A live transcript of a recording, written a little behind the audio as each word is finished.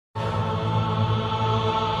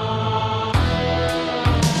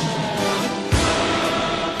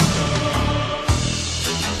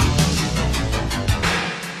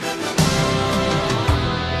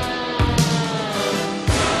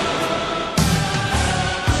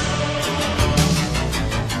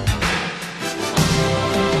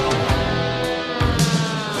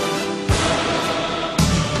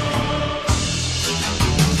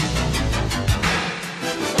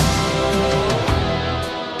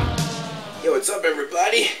What's up,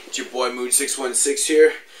 everybody? It's your boy Mood616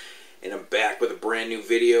 here, and I'm back with a brand new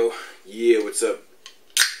video. Yeah, what's up,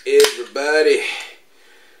 everybody?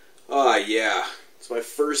 Oh yeah, it's my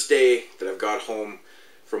first day that I've got home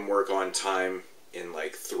from work on time in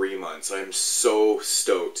like 3 months. I'm so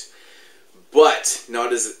stoked, but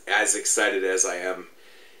not as excited as I am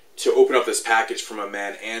to open up this package from my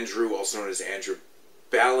man Andrew, also known as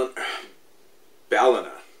AndrewBallina.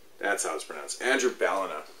 That's how it's pronounced.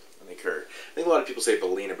 AndrewBallina. I think a lot of people say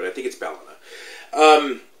Ballina, but I think it's Ballina.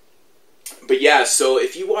 But yeah, so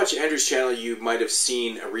if you watch Andrew's channel, you might have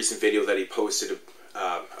seen a recent video that he posted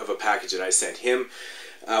of a package that I sent him.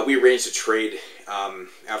 We arranged a trade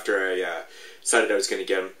after I decided I was going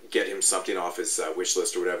to get him something off his wish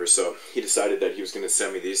list or whatever. So he decided that he was going to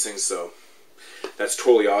send me these things, so that's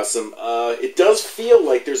totally awesome. It does feel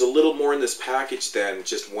like there's a little more in this package than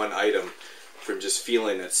just one item from just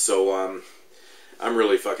feeling it. So I'm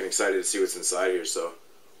really fucking excited to see what's inside here, so.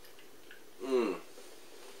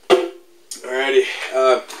 Alrighty.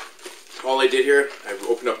 All I did here, I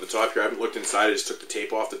opened up the top here. I haven't looked inside. I just took the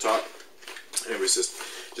tape off the top. And it was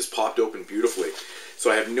just popped open beautifully.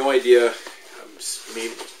 So I have no idea. I'm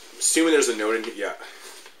assuming there's a note in here. Yeah.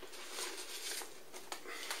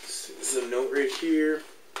 This is a note right here.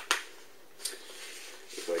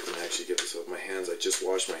 If I can actually get this off my hands. I just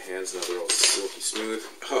washed my hands. Now they're all silky smooth.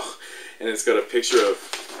 Oh, and it's got a picture of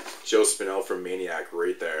Joe Spinell from Maniac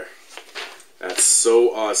right there. That's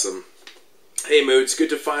so awesome. Hey Moods,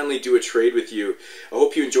 good to finally do a trade with you. I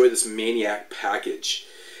hope you enjoy this Maniac package.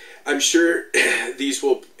 I'm sure these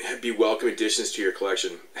will be welcome additions to your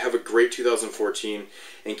collection. Have a great 2014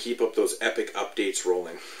 and keep up those epic updates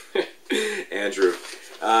rolling. Andrew.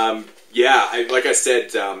 Yeah, like I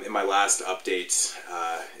said in my last update,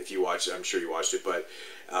 if you watched it, I'm sure you watched it, but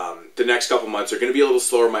the next couple months are going to be a little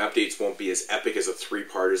slower. My updates won't be as epic as the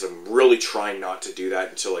 3-parters. I'm really trying not to do that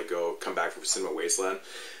until I come back from Cinema Wasteland.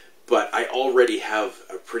 But I already have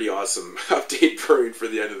a pretty awesome update brewing for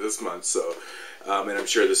the end of this month, so and I'm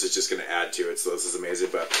sure this is just going to add to it, so this is amazing.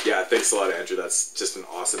 But yeah, thanks a lot, Andrew. That's just an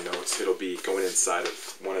awesome note. It'll be going inside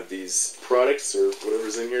of one of these products or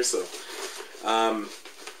whatever's in here, so oh,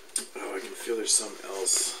 I can feel there's something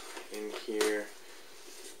else in here.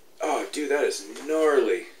 Oh, dude, that is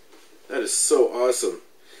gnarly. That is so awesome.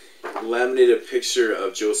 Laminated picture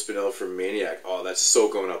of Joe Spinell from Maniac. Oh, that's so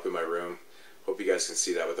going up in my room. Hope you guys can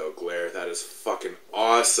see that without glare. That is fucking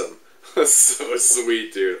awesome. That's so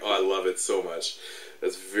sweet, dude. Oh, I love it so much.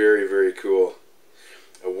 That's very, very cool.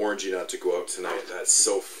 I warned you not to go out tonight. That's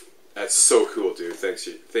so cool, dude.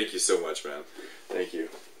 Thank you so much, man. Thank you.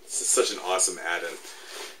 This is such an awesome add-in.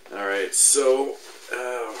 Alright, so,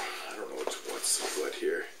 I don't know what's what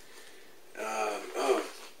here. Oh,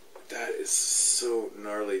 that is so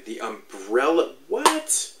gnarly. The umbrella,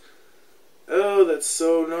 what? Oh, that's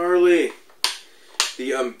so gnarly.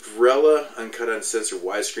 The Umbrella Uncut Uncensored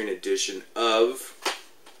Widescreen edition of,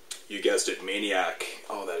 you guessed it, Maniac.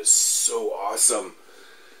 Oh, that is so awesome.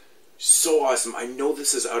 So awesome. I know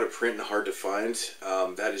this is out of print and hard to find.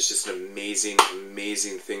 That is just an amazing,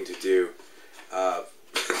 amazing thing to do.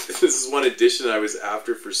 This is one edition I was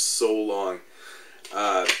after for so long.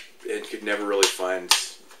 And could never really find,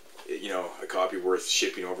 you know, a copy worth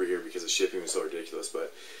shipping over here because the shipping was so ridiculous.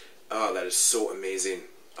 But, oh, that is so amazing.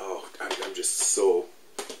 Oh, I'm just so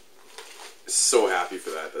happy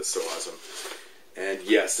for that. That's so awesome. And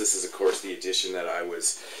yes, this is of course the edition that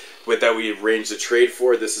we arranged a trade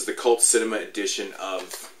for. This is the Cult Cinema edition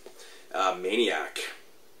of Maniac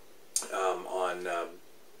on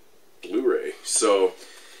Blu-ray. So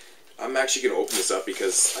I'm actually going to open this up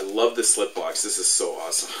because I love the slip box. This is so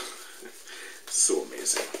awesome. So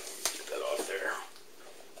amazing. Get that off there.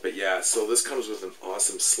 But yeah, so this comes with an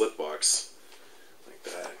awesome slip box.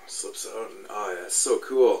 That slips out, and oh yeah, so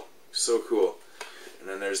cool, so cool. And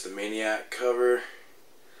then there's the Maniac cover,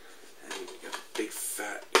 and you got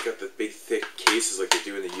the big thick cases like they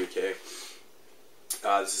do in the UK.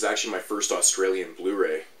 This is actually my first Australian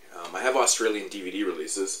Blu-ray. I have Australian DVD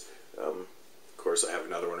releases. Of course, I have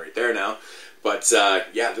another one right there now. But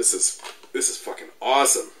yeah, this is fucking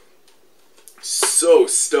awesome. So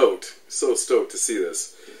stoked to see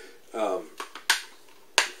this.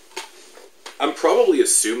 I'm probably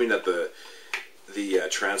assuming that the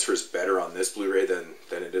transfer is better on this Blu-ray than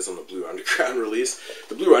it is on the Blue Underground release.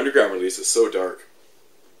 The Blue Underground release is so dark.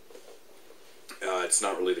 It's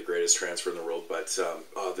not really the greatest transfer in the world, but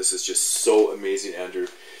oh, this is just so amazing, Andrew.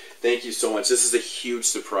 Thank you so much. This is a huge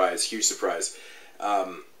surprise, huge surprise.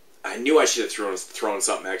 I knew I should have thrown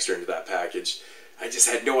something extra into that package. I just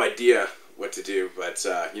had no idea what to do, but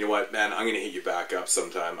you know what, man, I'm going to hit you back up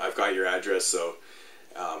sometime. I've got your address, so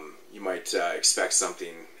You might expect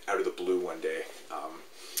something out of the blue one day.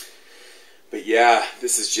 But yeah,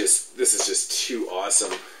 this is just too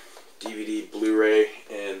awesome. DVD, Blu-ray,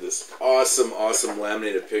 and this awesome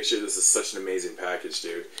laminated picture. This is such an amazing package,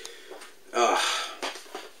 dude.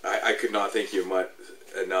 I could not thank you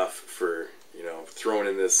enough for, you know, throwing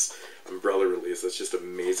in this umbrella release. That's just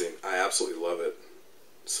amazing. I absolutely love it.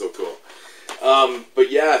 So cool.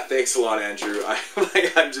 But yeah, thanks a lot, Andrew.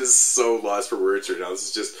 I'm just so lost for words right now. This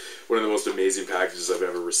is just one of the most amazing packages I've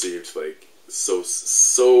ever received. Like,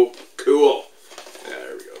 so cool. Yeah,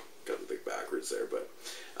 there we go. Got the thing backwards there, but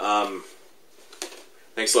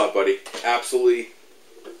thanks a lot, buddy. Absolutely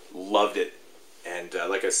loved it. And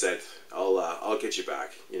like I said, I'll get you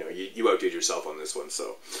back. You know, you outdid yourself on this one.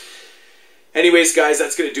 So, anyways, guys,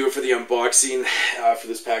 that's gonna do it for the unboxing for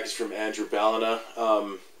this package from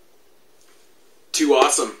AndrewBallina. Too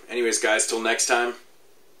awesome. Anyways, guys, till next time.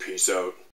 Peace out.